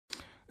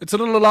It's a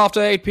little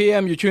after 8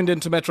 p.m. You tuned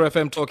into Metro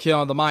FM Talk here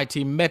on the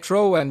Mighty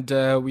Metro, and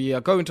we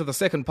are going to the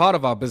second part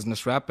of our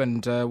business wrap.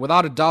 And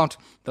without a doubt,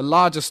 the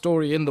largest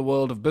story in the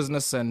world of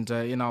business and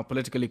in our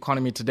political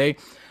economy today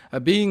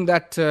being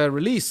that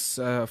release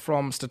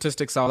from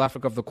Statistics South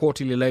Africa of the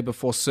quarterly labor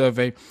force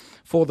survey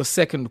for the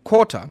second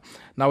quarter.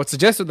 Now, it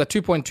suggested that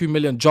 2.2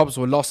 million jobs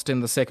were lost in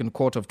the second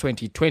quarter of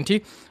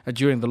 2020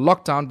 during the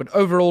lockdown, but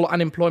overall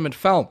unemployment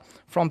fell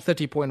from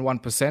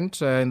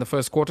 30.1% in the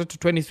first quarter to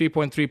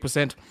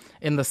 23.3%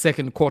 in the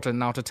second quarter.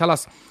 Now, to tell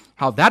us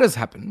how that has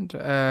happened,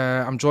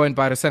 I'm joined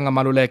by Risenga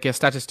Maluleke,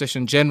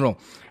 Statistician-General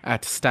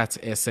at Stats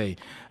SA.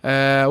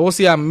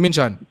 Osiyam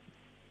Minjan.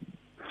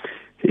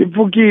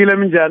 Ivukile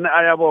minjani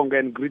ayabonga,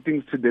 and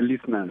greetings to the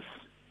listeners.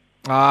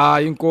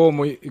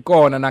 Inkomo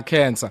ikona na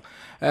cancer.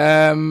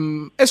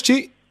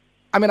 SG,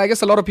 I mean, I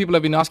guess a lot of people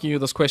have been asking you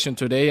this question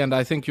today, and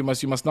I think you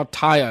must not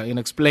tire in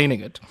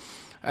explaining it.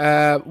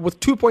 With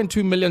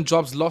 2.2 million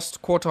jobs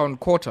lost quarter on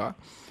quarter,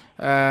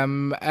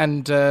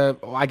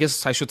 I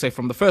guess I should say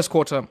from the first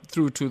quarter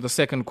through to the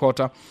second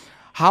quarter,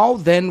 how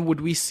then would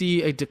we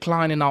see a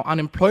decline in our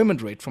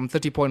unemployment rate from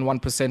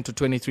 30.1% to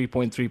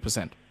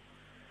 23.3%?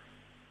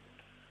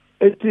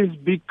 It is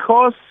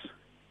because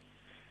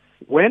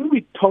when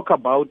we talk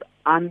about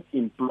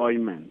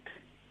unemployment,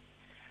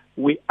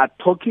 we are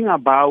talking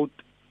about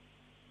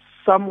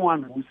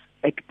someone who's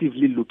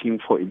actively looking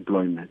for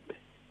employment.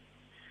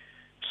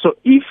 So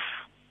if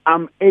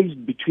I'm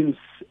aged between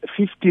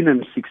 15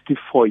 and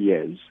 64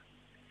 years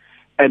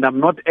and I'm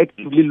not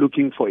actively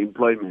looking for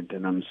employment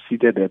and I'm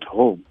seated at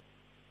home,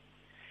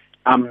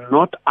 I'm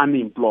not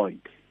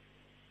unemployed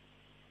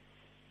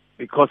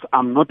because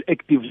I'm not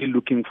actively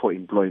looking for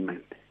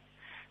employment.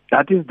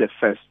 That is the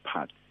first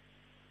part.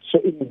 So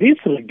in this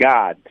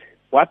regard,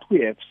 what we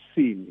have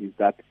seen is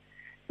that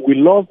we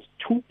lost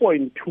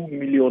 2.2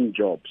 million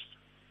jobs.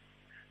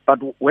 But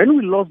when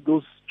we lost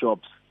those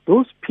jobs,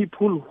 those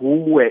people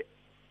who were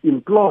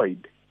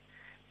employed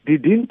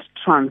didn't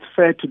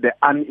transfer to the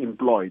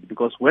unemployed,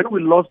 because when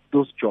we lost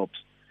those jobs,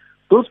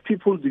 those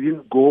people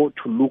didn't go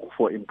to look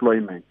for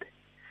employment.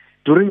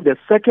 During the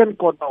second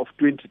quarter of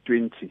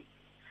 2020,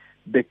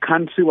 the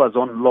country was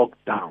on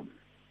lockdown.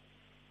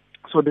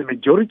 So the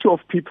majority of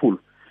people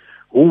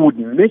who would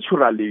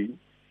naturally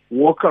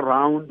walk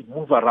around,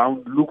 move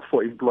around, look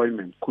for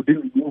employment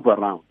couldn't move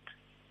around.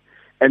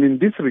 And in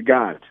this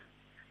regard,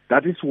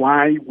 that is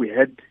why we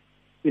had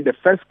in the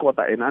first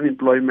quarter an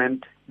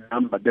unemployment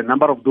number. The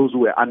number of those who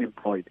were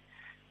unemployed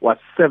was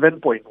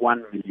 7.1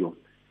 million.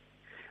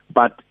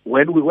 But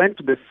when we went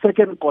to the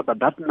second quarter,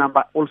 that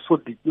number also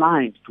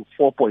declined to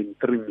 4.3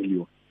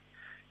 million,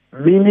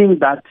 meaning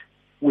that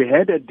we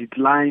had a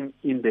decline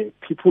in the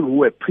people who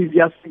were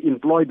previously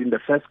employed in the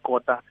first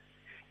quarter,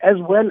 as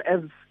well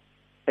as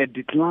a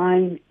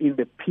decline in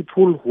the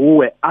people who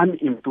were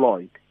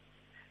unemployed.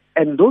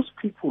 And those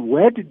people,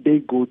 where did they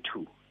go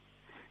to?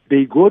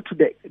 They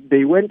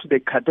went to the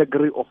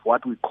category of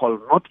what we call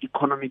not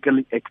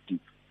economically active,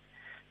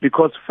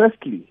 because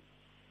firstly,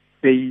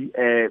 they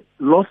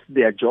lost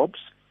their jobs.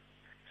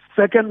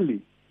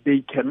 Secondly, they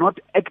cannot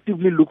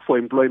actively look for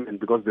employment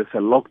because there's a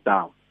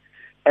lockdown.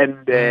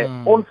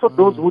 And also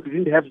those who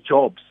didn't have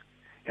jobs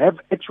have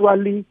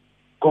actually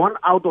gone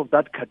out of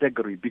that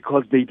category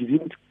because they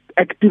didn't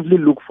actively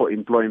look for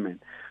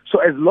employment. So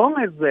as long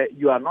as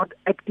you are not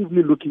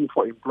actively looking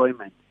for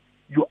employment,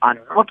 you are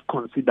not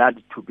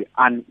considered to be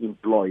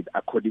unemployed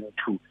according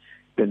to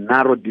the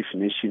narrow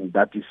definition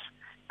that is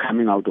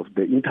coming out of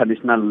the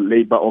International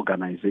Labour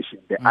Organization,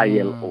 the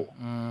ILO.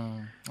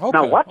 Okay,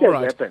 now, what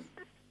has happened?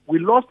 We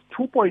lost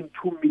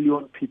 2.2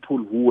 million people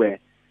who were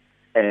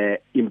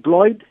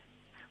employed.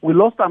 We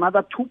lost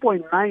another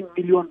 2.9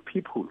 million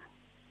people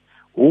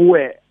who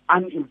were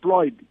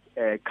unemployed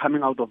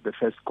coming out of the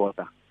first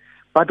quarter.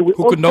 But we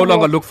who could no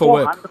longer look for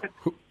work.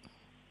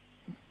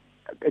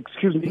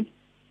 Excuse me?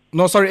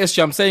 No, sorry,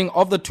 SG, I'm saying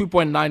of the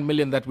 2.9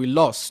 million that we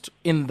lost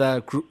in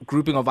the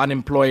grouping of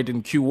unemployed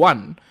in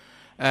Q1,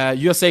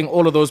 you're saying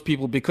all of those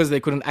people, because they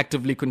couldn't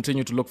actively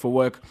continue to look for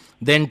work,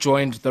 then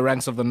joined the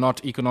ranks of the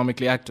not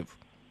economically active?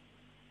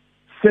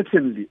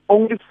 Certainly.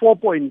 Only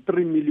 4.3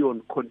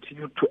 million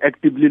continued to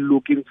actively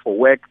looking for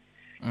work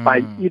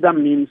by either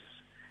means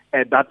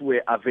that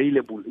were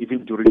available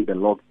even during the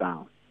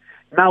lockdown.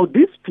 Now,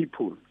 these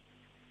people,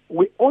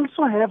 we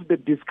also have the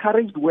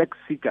discouraged work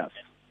seekers,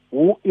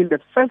 who in the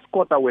first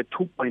quarter were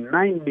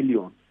 2.9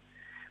 million.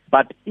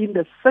 But in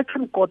the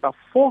second quarter,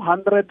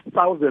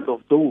 400,000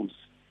 of those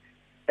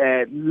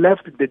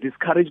left the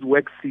discouraged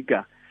work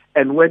seeker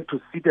and went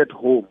to sit at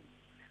home.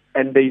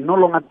 And they no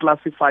longer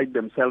classified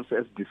themselves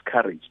as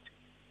discouraged.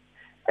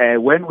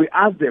 When we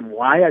asked them,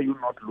 why are you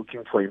not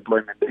looking for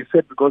employment? They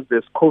said, because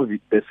there's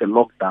COVID, there's a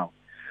lockdown.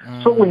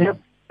 So we have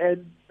a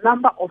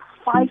number of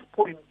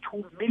 5.2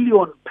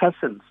 million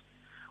persons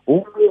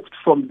who moved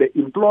from the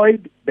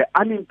employed, the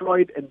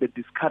unemployed, and the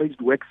discouraged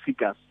work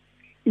seekers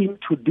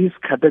into this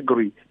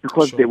category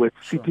because they were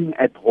sitting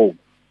at home.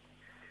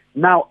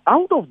 Now,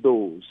 out of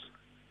those,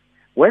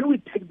 when we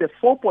take the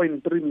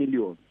 4.3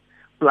 million,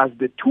 plus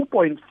the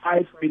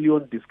 2.5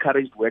 million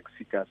discouraged work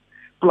seekers,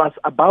 plus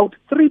about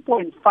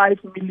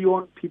 3.5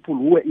 million people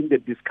who are in the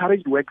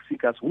discouraged work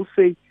seekers who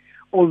say,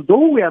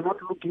 although we are not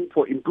looking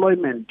for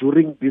employment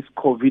during this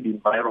COVID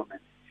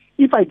environment,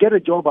 if I get a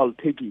job, I'll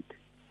take it.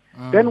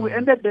 Then we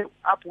ended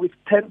up with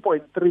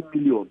 10.3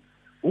 million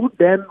who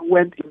then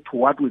went into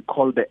what we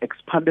call the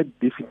expanded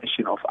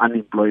definition of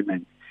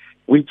unemployment,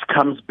 which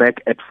comes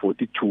back at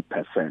 42%.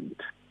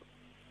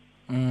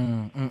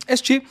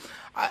 SG,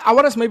 I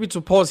want us maybe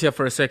to pause here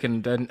for a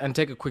second and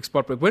take a quick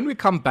spot break. When we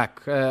come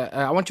back,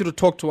 I want you to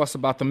talk to us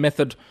about the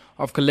method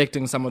of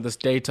collecting some of this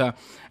data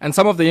and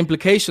some of the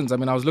implications. I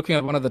mean, I was looking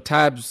at one of the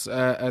tabs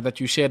that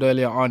you shared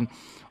earlier on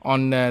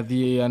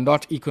the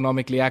not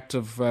economically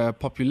active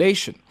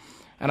population.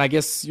 And I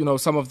guess, you know,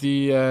 some of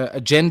the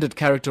agendered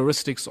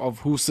characteristics of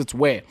who sits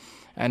where.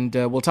 And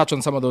we'll touch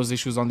on some of those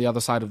issues on the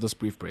other side of this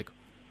brief break.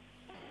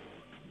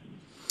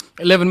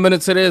 11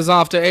 minutes it is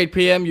after 8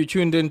 p.m. You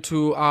tuned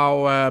into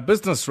our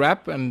business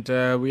wrap, and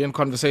we're in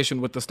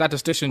conversation with the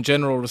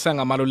Statistician-General,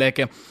 Risenga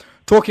Maluleke,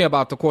 talking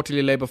about the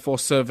quarterly labor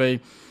force survey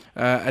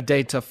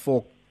data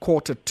for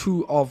quarter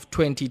 2 of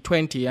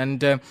 2020. And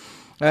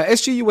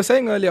SG, you were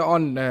saying earlier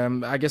on,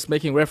 I guess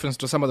making reference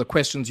to some of the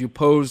questions you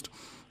posed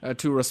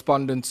to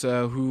respondents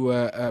who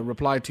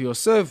replied to your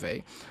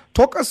survey.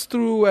 Talk us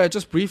through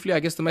just briefly, I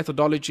guess, the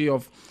methodology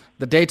of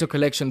the data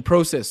collection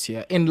process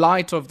here in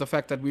light of the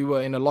fact that we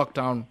were in a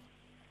lockdown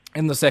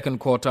in the second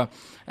quarter,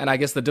 and I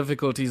guess the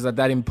difficulties that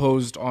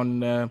imposed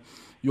on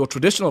your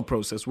traditional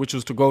process, which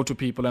was to go to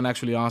people and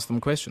actually ask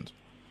them questions.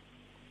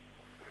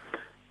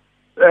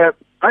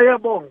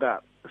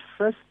 Ayabonga,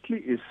 firstly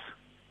is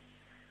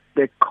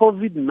the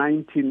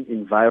COVID-19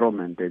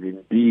 environment and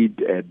indeed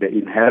the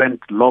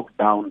inherent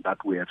lockdown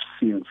that we have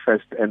seen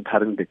first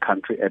entering the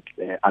country at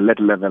alert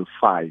level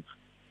 5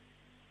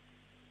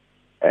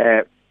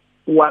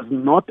 was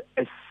not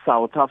a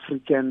South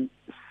African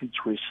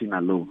situation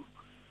alone.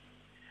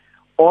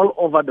 All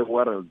over the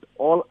world,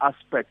 all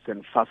aspects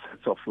and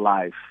facets of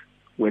life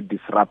were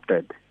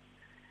disrupted.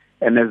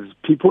 And as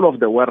people of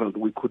the world,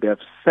 we could have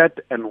sat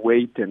and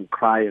wait and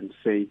cry and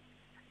say,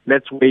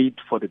 let's wait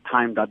for the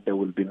time that there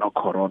will be no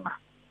corona.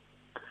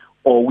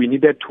 Or we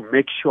needed to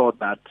make sure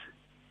that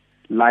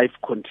life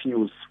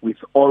continues with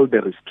all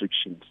the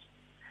restrictions.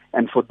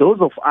 And for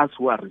those of us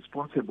who are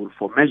responsible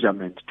for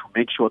measurement to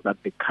make sure that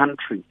the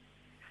country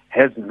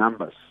has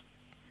numbers,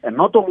 and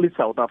not only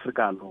South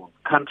Africa alone,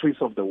 countries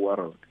of the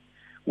world,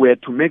 were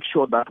to make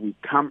sure that we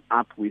come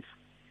up with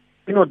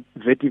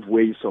innovative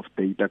ways of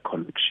data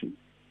collection.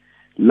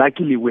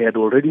 Luckily, we had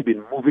already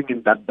been moving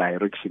in that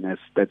direction, as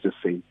let's just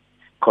say,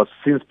 because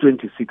since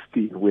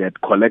 2016, we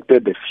had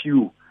collected a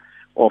few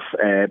of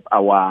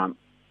our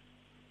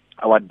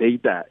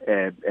data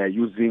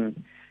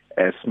using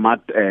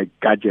smart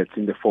gadgets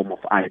in the form of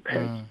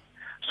iPads.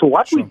 So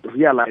what we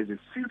realized is,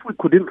 since we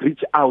couldn't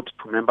reach out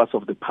to members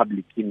of the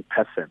public in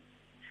person,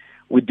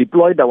 we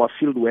deployed our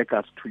field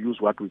workers to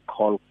use what we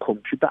call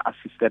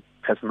computer-assisted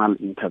personal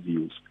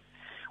interviews,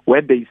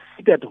 where they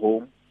sit at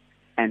home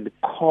and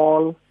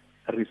call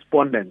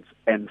respondents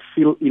and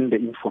fill in the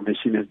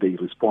information as they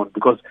respond.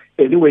 Because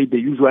anyway, they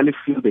usually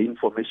fill the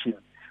information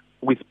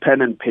with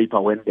pen and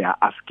paper when they are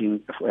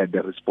asking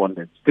the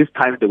respondents. This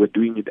time they were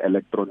doing it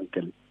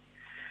electronically.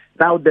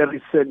 Now there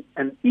is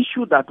an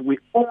issue that we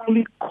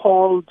only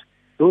called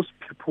those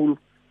people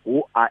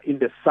who are in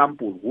the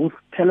sample, whose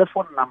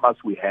telephone numbers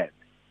we had.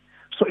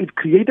 So it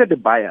created a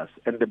bias,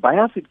 and the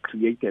bias it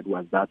created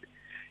was that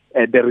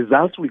the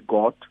results we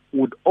got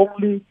would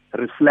only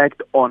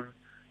reflect on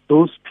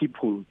those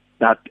people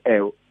that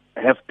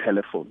have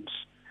telephones.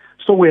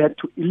 So we had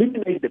to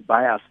eliminate the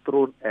bias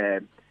through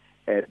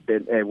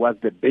was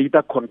the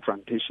data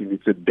confrontation.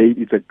 It's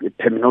a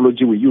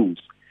terminology we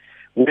use,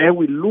 where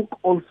we look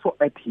also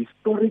at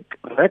historic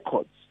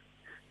records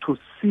to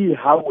see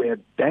how we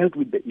have dealt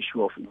with the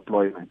issue of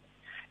employment.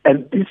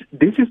 And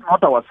this is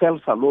not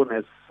ourselves alone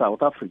as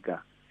South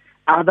Africa.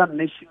 Other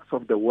nations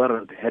of the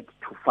world had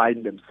to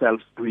find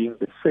themselves doing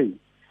the same.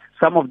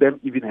 Some of them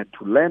even had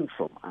to learn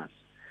from us.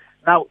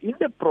 Now, in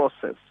the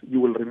process, you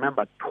will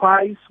remember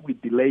twice we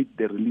delayed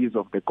the release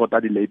of the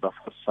quarterly labor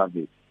force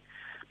survey.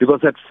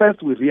 Because at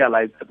first we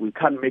realized that we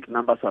can't make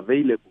numbers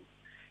available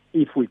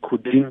if we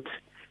couldn't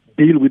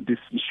deal with this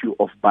issue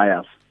of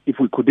bias, if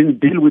we couldn't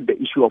deal with the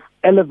issue of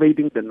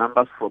elevating the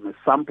numbers from a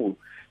sample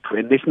to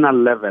a national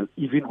level,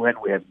 even when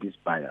we have this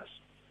bias.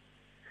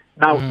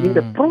 Now, in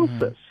the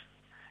process,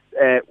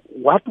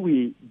 what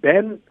we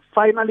then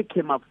finally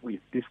came up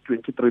with, this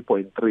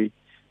 23.3%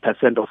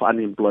 of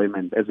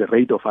unemployment as a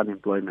rate of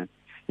unemployment,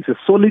 is a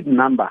solid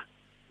number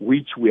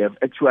which we have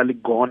actually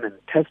gone and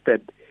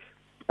tested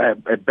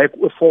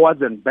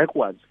forwards and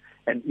backwards,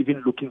 and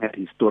even looking at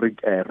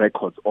historic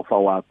records of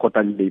our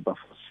quarterly labor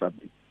force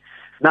survey.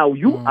 Now,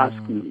 you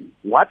ask me,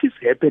 what is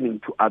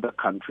happening to other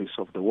countries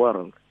of the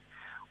world?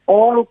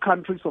 All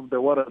countries of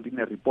the world, in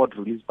a report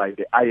released by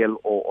the ILO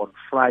on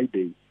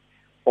Friday,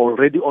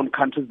 already on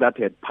countries that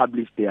had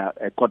published their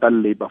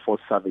quarterly labor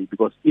force survey,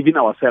 because even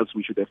ourselves,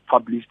 we should have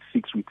published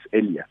 6 weeks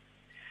earlier.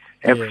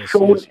 have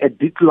shown a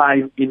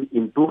decline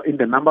in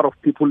the number of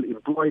people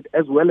employed,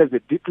 as well as a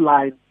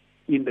decline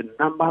in the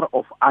number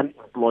of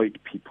unemployed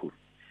people,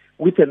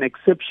 with an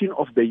exception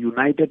of the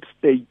United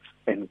States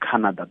and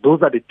Canada.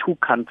 Those are the two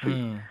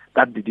countries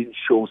that didn't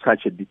show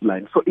such a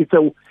decline. So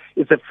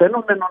it's a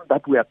phenomenon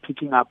that we are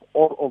picking up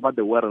all over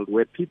the world,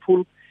 where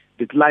people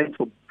decline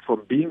from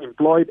being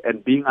employed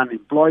and being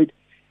unemployed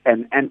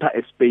and enter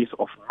a space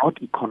of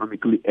not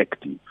economically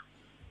active.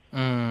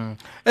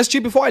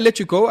 SG, before I let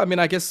you go, I mean,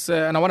 I guess,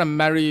 and I want to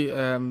marry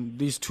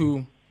these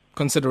two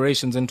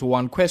considerations into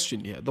one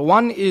question here. The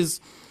one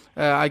is,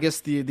 I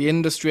guess, the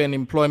industry and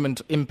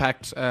employment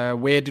impact.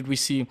 Where did we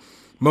see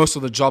most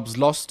of the jobs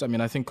lost? I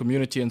mean, I think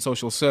community and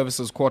social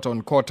services quarter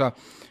on quarter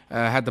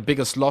had the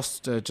biggest loss,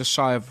 just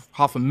shy of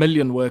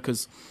 500,000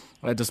 workers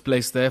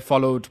displaced there,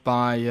 followed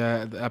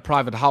by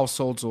private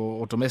households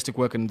or domestic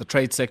work in the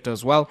trade sector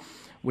as well,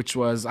 which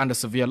was under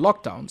severe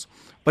lockdowns.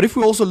 But if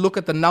we also look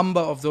at the number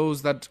of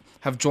those that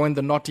have joined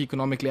the not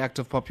economically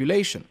active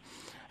population,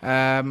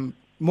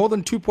 more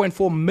than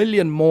 2.4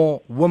 million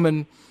more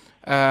women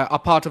are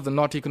part of the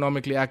not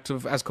economically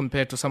active as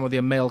compared to some of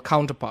their male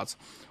counterparts.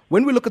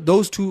 When we look at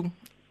those two,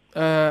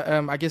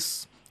 I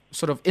guess,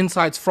 sort of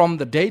insights from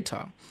the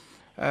data,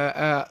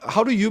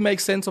 how do you make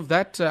sense of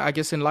that, I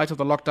guess, in light of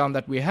the lockdown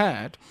that we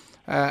had?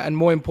 And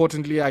more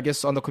importantly, I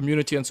guess, on the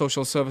community and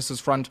social services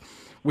front,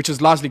 which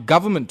is largely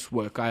government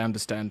work, I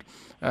understand.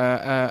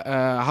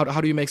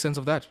 How do you make sense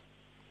of that?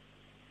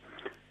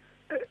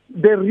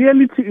 The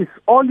reality is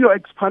all your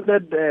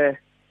expanded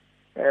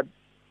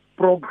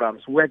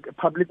programs,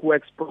 public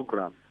works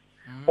programs,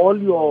 all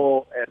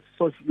your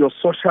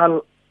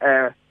social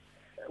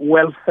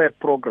welfare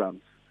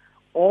programs,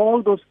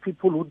 all those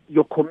people,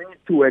 your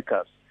community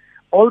workers,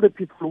 all the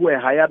people who were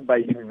hired by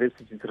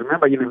universities.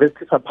 Remember,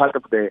 universities are part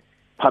of the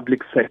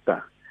public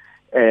sector.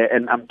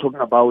 And I'm talking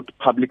about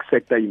public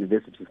sector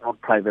universities,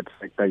 not private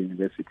sector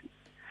universities.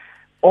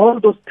 All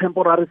those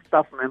temporary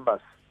staff members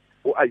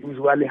who are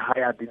usually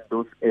hired in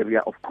those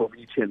areas of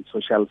community and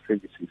social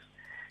services,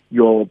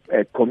 your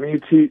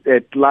community,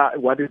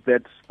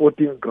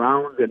 sporting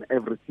grounds and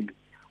everything,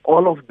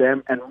 all of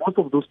them, and most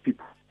of those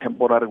people,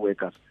 temporary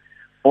workers,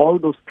 all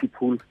those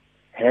people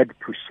had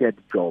to shed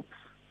jobs.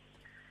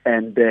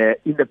 And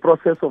in the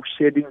process of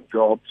shedding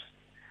jobs,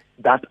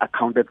 that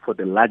accounted for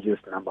the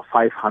largest number,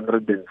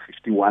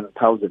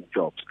 551,000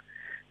 jobs.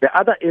 The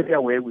other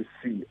area where we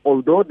see,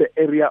 although the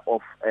area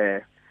of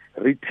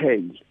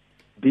retail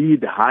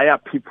did hire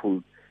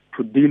people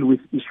to deal with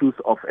issues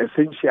of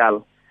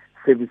essential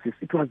services,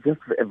 it was just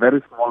a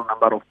very small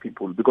number of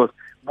people, because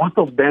most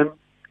of them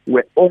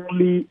were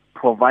only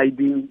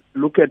providing,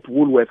 look at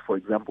Woolworths, for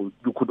example,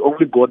 you could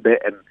only go there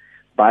and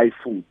buy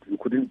food. You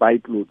couldn't buy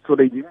clothes. So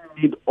they didn't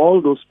need all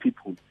those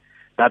people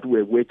that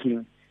were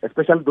working,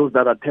 especially those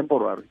that are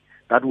temporary,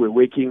 that were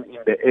working in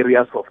the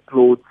areas of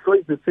clothes. So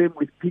it's the same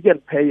with Pick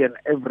and Pay and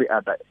every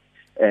other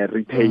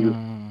retail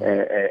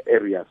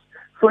areas.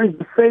 So it's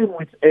the same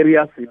with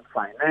areas in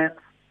finance,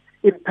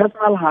 in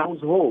personal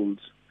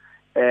households,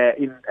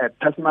 in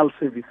personal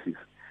services,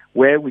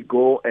 where we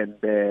go and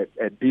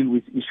deal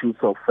with issues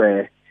of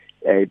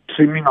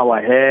trimming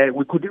our hair.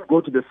 We couldn't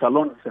go to the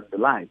salons and the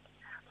like.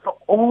 So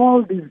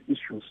all these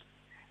issues,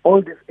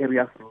 all these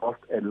areas lost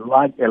a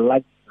large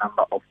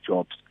number of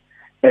jobs.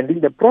 And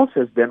in the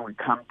process, then we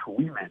come to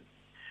women,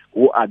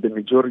 who are the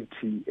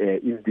majority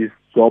in these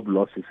job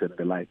losses and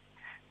the like.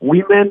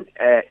 Women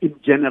in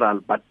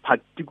general, but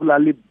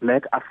particularly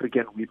Black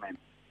African women,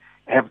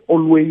 have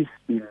always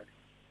been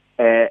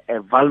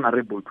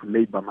vulnerable to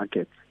labor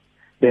markets.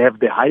 They have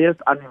the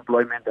highest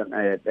unemployment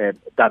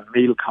than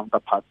male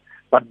counterparts.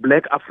 But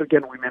Black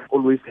African women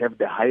always have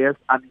the highest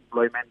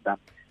unemployment than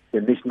the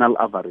national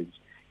average.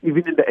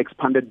 Even in the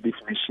expanded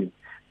definition,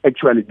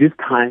 actually this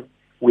time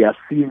we are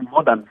seeing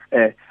more than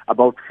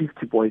about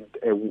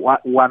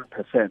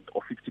 50.1%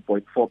 or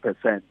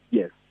 50.4%,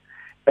 yes.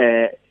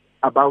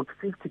 About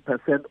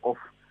 50% of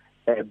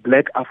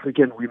Black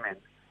African women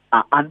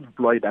are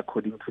unemployed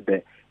according to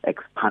the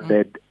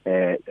expanded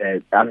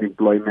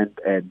unemployment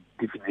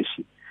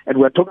definition. And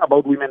we're talking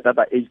about women that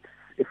are aged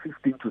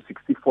 15 to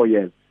 64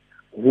 years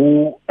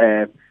who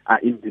are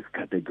in this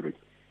category.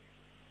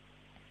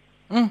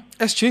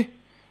 SG,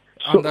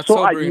 on that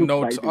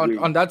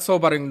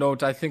sobering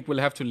note, I think we'll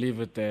have to leave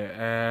it there.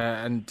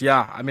 And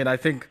yeah, I mean, I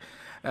think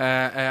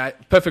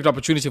perfect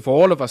opportunity for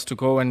all of us to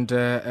go and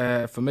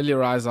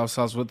familiarize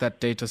ourselves with that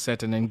data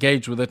set and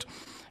engage with it,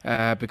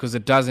 because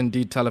it does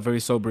indeed tell a very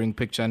sobering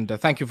picture. And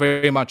thank you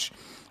very much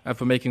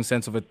for making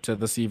sense of it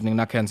this evening.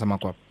 Nakensa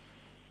Makwap.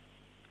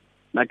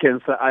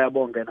 Nakensa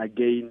Ayabong, and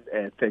again,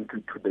 thank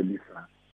you to the listener.